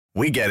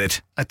We get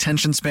it.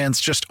 Attention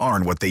spans just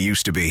aren't what they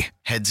used to be.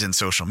 Heads in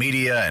social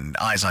media and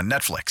eyes on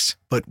Netflix.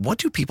 But what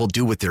do people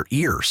do with their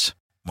ears?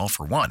 Well,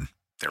 for one,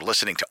 they're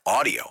listening to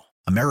audio.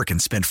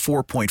 Americans spend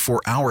 4.4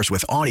 hours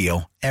with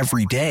audio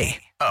every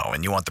day. Oh,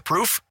 and you want the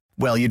proof?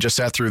 Well, you just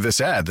sat through this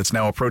ad that's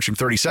now approaching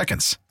 30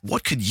 seconds.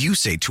 What could you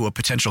say to a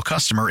potential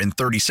customer in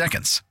 30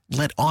 seconds?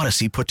 Let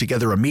Odyssey put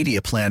together a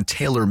media plan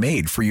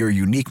tailor-made for your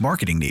unique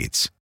marketing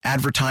needs.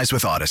 Advertise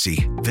with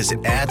Odyssey.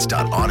 Visit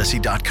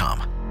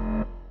ads.odyssey.com.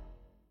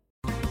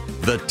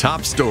 The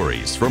top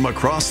stories from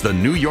across the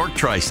New York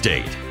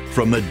tri-state.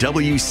 From the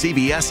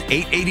WCBS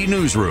 880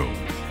 newsroom,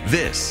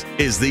 this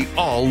is the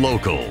All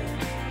Local.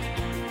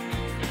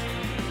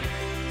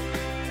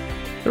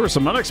 There was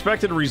some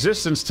unexpected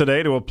resistance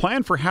today to a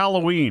plan for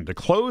Halloween to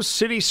close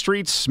city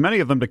streets, many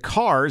of them to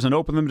cars, and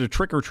open them to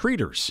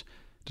trick-or-treaters.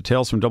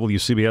 Details from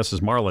WCBS's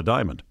Marla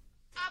Diamond.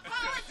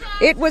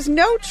 It was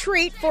no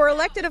treat for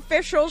elected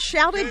officials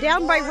shouted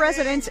down by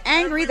residents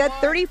angry that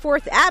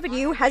 34th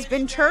Avenue has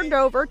been turned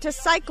over to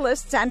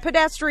cyclists and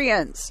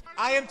pedestrians.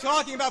 I am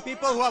talking about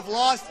people who have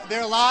lost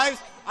their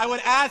lives. I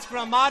would ask for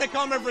a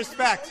modicum of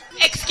respect.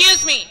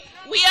 Excuse me.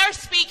 We are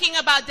speaking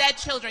about dead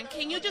children.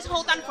 Can you just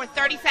hold on for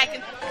 30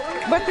 seconds?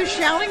 But the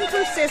shouting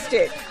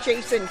persisted.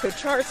 Jason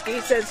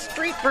Kucharski says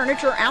street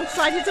furniture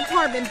outside his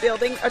apartment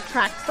building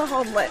attracts the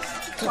homeless.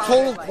 It's a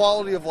total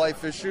quality of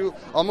life issue.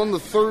 I'm on the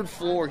third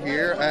floor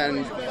here,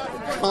 and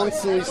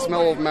constantly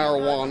smell of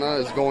marijuana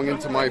is going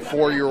into my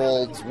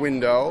 4-year-old's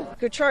window.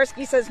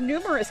 Kucharski says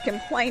numerous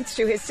complaints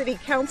to his city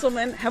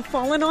councilman have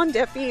fallen on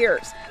deaf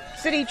ears.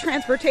 City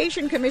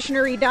Transportation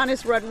Commissioner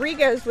Idanis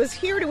Rodriguez was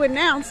here to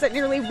announce that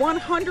nearly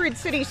 100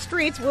 city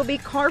streets will be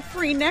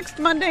car-free next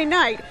Monday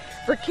night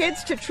for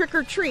kids to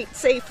trick-or-treat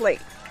safely.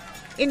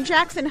 In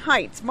Jackson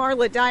Heights,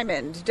 Marla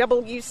Diamond,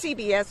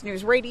 WCBS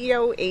News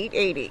Radio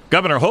 880.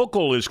 Governor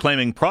Hochul is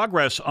claiming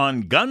progress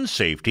on gun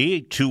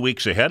safety 2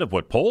 weeks ahead of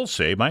what polls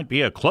say might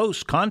be a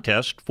close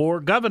contest for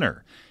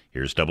governor.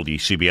 Here's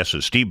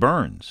WCBS's Steve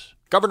Burns.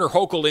 Governor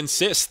Hochul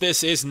insists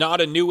this is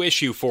not a new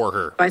issue for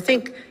her. I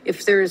think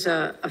if there's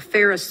a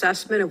fair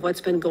assessment of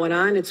what's been going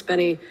on, it's been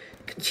a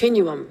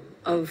continuum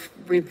of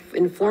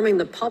informing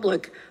the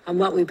public on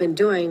what we've been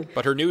doing.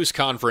 But her news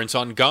conference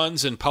on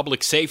guns and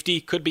public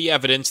safety could be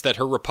evidence that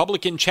her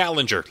Republican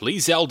challenger, Lee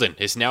Zeldin,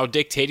 is now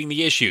dictating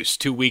the issues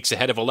 2 weeks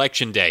ahead of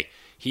Election Day.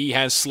 He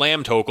has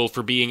slammed Hochul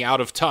for being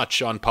out of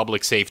touch on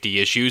public safety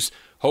issues.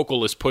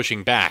 Hochul is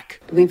pushing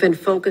back. We've been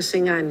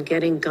focusing on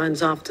getting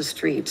guns off the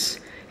streets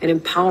and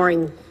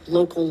empowering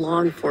local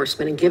law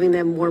enforcement and giving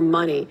them more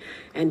money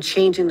and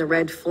changing the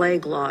red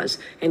flag laws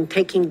and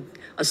taking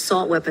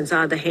assault weapons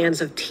out of the hands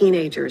of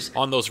teenagers.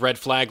 On those red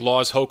flag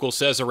laws, Hochul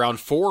says around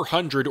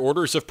 400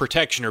 orders of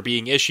protection are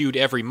being issued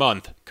every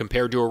month,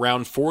 compared to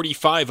around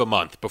 45 a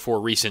month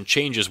before recent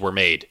changes were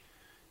made.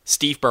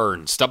 Steve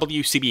Burns,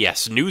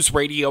 WCBS News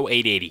Radio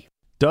 880.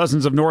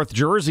 Dozens of North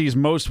Jersey's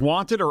most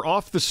wanted are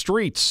off the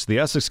streets. The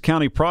Essex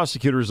County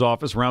Prosecutor's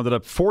Office rounded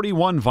up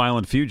 41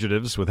 violent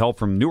fugitives with help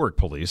from Newark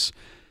police.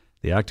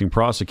 The acting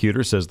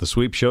prosecutor says the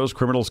sweep shows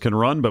criminals can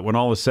run, but when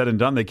all is said and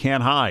done, they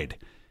can't hide.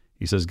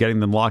 He says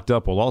getting them locked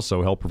up will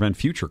also help prevent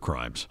future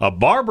crimes. A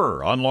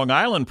barber on Long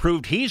Island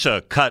proved he's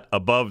a cut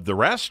above the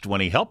rest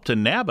when he helped to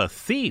nab a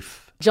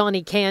thief.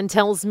 Johnny Can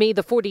tells me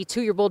the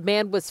 42-year-old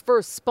man was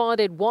first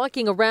spotted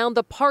walking around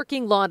the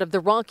parking lot of the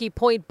Rocky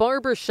Point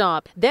barber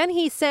shop. Then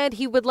he said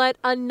he would let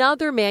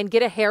another man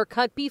get a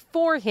haircut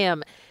before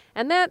him.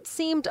 And that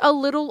seemed a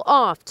little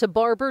off to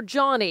barber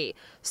Johnny.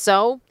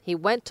 So he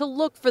went to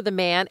look for the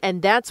man,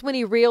 and that's when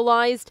he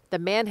realized the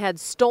man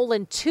had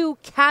stolen 2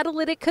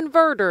 catalytic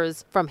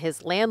converters from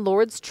his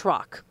landlord's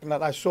truck.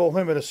 I saw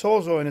him with a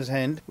sawzall in his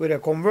hand, with a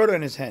converter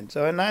in his hand.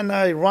 So and then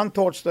I run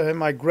towards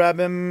him, I grab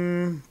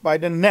him by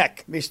the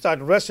neck. We start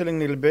wrestling a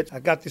little bit. I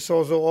got the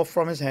sawzall off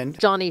from his hand.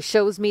 Johnny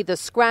shows me the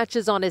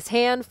scratches on his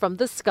hand from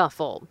the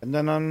scuffle. And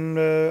then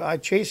I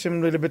chase him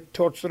a little bit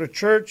towards the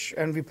church,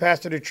 and we pass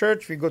to the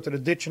church. We go to the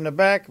ditch in the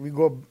back. We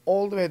go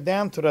all the way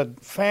down to the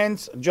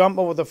fence, jump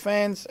over the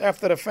fence.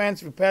 After the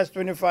fence, we pass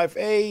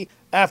 25A.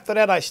 After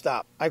that, I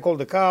stopped. I called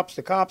the cops.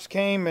 The cops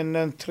came, and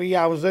then 3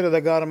 hours later,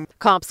 they got him.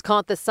 Cops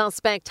caught the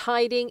suspect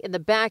hiding in the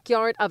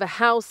backyard of a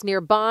house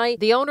nearby.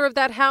 The owner of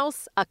that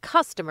house, a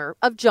customer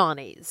of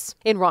Johnny's.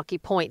 In Rocky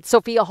Point,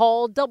 Sophia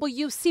Hall,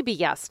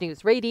 WCBS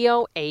News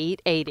Radio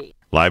 880.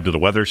 Live to the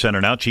Weather Center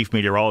now, Chief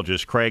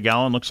Meteorologist Craig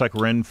Allen. Looks like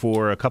we're in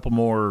for a couple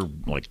more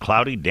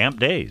cloudy, damp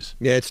days.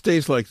 Yeah, it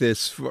stays like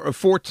this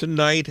for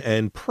tonight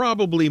and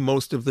probably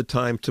most of the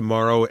time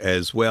tomorrow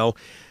as well.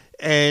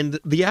 And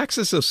the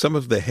axis of some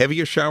of the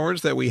heavier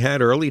showers that we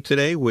had early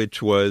today,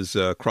 which was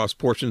across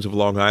portions of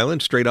Long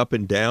Island, straight up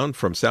and down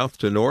from south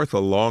to north,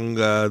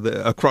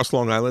 across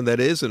Long Island,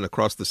 that is, and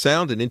across the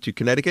Sound and into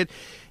Connecticut.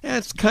 And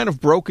it's kind of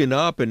broken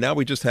up, and now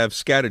we just have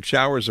scattered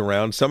showers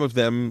around, some of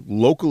them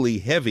locally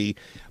heavy.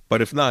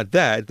 But if not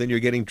that, then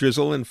you're getting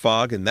drizzle and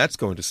fog, and that's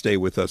going to stay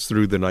with us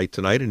through the night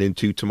tonight and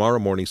into tomorrow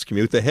morning's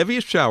commute. The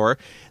heaviest shower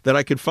that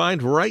I could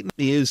find right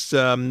is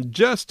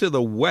just to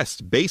the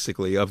west,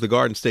 basically, of the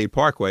Garden State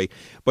Parkway.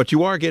 But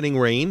you are getting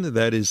rain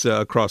that is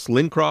across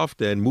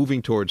Lincroft and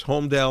moving towards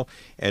Homedale,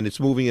 and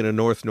it's moving in a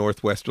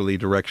north-northwesterly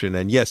direction.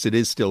 And yes, it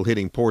is still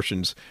hitting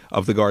portions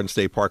of the Garden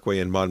State Parkway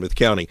in Monmouth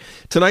County.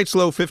 Tonight's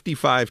low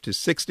 55 to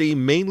 60,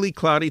 mainly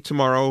cloudy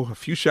tomorrow, a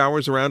few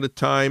showers around at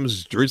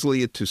times,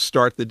 drizzly to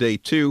start the day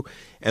too,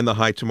 and the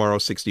high tomorrow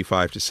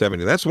 65 to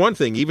 70. That's one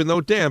thing. Even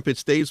though damp, it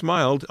stays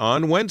mild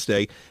on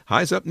Wednesday.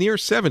 Highs up near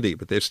 70,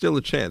 but there's still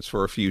a chance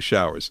for a few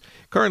showers.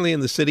 Currently in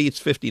the city, it's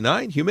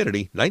 59,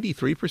 humidity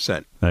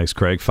 93%. Thanks,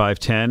 Craig.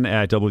 510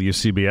 at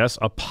WCBS.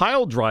 A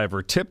pile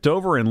driver tipped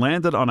over and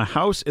landed on a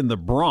house in the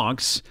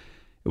Bronx.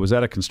 It was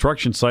at a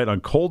construction site on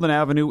Colden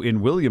Avenue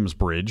in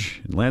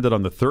Williamsbridge. It landed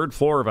on the third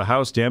floor of a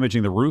house,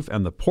 damaging the roof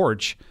and the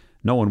porch.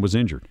 No one was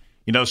injured.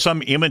 You know,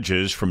 some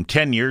images from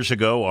 10 years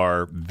ago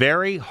are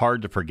very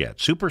hard to forget.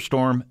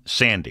 Superstorm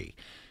Sandy.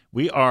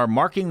 We are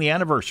marking the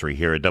anniversary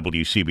here at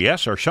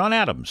WCBS. Our Sean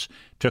Adams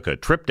took a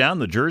trip down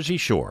the Jersey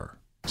Shore.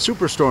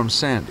 Superstorm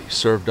Sandy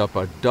served up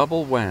a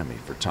double whammy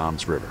for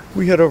Toms River.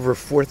 We had over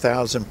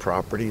 4,000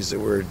 properties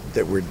that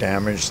were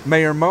damaged.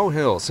 Mayor Mo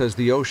Hill says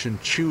the ocean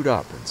chewed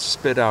up and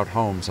spit out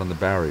homes on the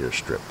barrier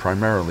strip,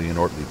 primarily in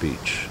Ortley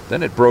Beach.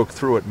 Then it broke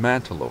through at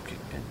Mantoloking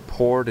and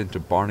poured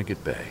into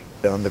Barnegat Bay.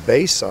 On the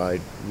bay side,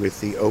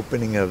 with the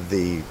opening of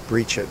the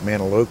breach at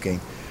Mantoloking,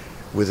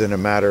 within a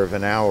matter of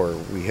an hour,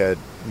 we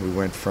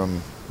went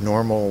from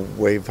normal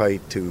wave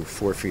height to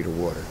 4 feet of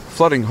water.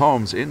 Flooding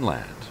homes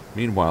inland.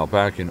 Meanwhile,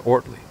 back in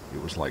Ortley,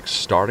 it was like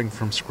starting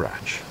from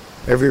scratch.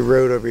 Every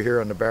road over here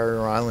on the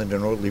barrier island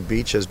and Ortley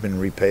Beach has been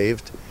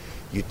repaved.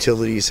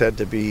 Utilities had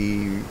to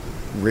be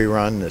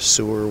rerun, the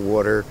sewer,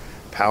 water,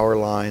 power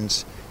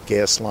lines,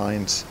 gas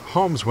lines.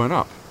 Homes went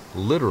up,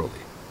 literally.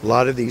 A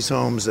lot of these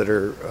homes that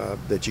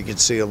you can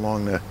see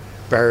along the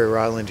barrier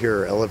island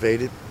here are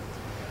elevated,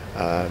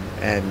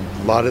 and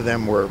a lot of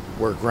them were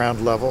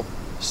ground level,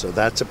 so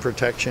that's a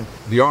protection.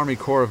 The Army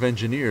Corps of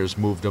Engineers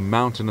moved a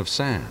mountain of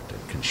sand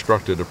and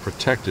constructed a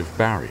protective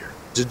barrier.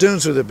 The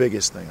dunes are the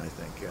biggest thing, I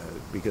think,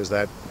 because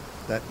that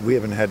we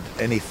haven't had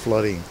any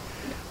flooding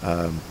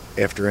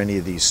after any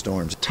of these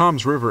storms.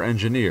 Toms River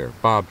engineer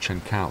Bob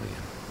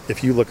Chenkalian.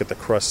 If you look at the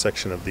cross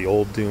section of the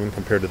old dune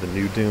compared to the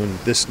new dune,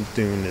 this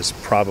dune is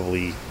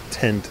probably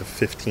 10 to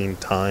 15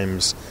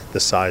 times the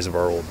size of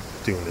our old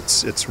dune.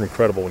 It's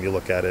incredible when you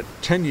look at it.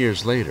 10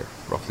 years later,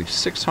 roughly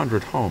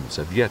 600 homes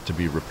have yet to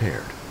be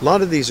repaired. A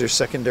lot of these are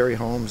secondary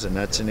homes, and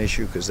that's an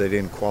issue because they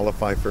didn't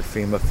qualify for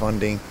FEMA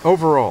funding.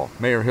 Overall,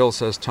 Mayor Hill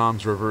says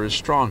Toms River is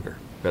stronger,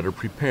 better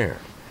prepared,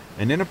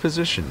 and in a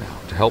position now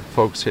to help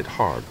folks hit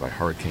hard by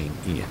Hurricane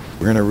Ian.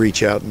 We're going to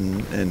reach out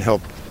and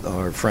help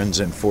our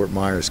friends in Fort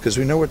Myers because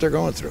we know what they're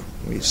going through.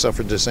 We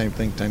suffered the same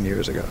thing 10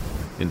 years ago.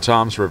 In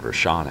Toms River,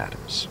 Sean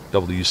Adams,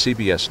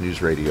 WCBS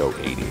News Radio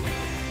 80.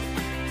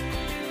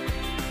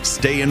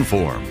 Stay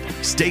informed.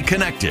 Stay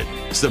connected.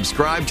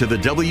 Subscribe to the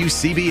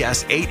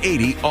WCBS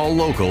 880 All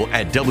Local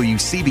at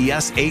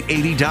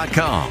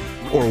WCBS880.com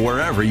or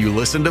wherever you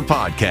listen to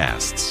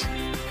podcasts.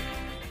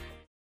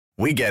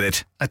 We get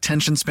it.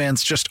 Attention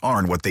spans just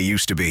aren't what they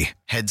used to be.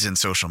 Heads in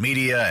social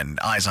media and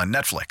eyes on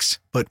Netflix.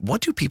 But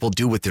what do people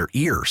do with their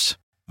ears?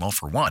 Well,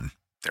 for one,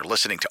 they're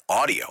listening to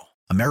audio.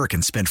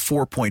 Americans spend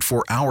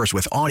 4.4 hours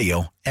with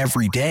audio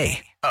every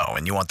day. Oh,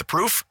 and you want the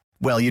proof?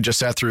 Well, you just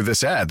sat through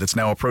this ad that's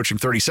now approaching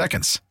 30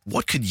 seconds.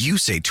 What could you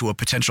say to a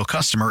potential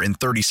customer in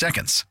 30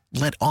 seconds?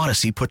 Let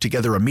Odyssey put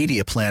together a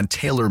media plan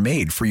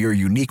tailor-made for your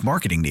unique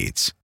marketing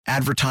needs.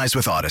 Advertise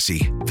with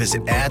Odyssey.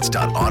 Visit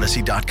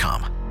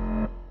ads.odyssey.com.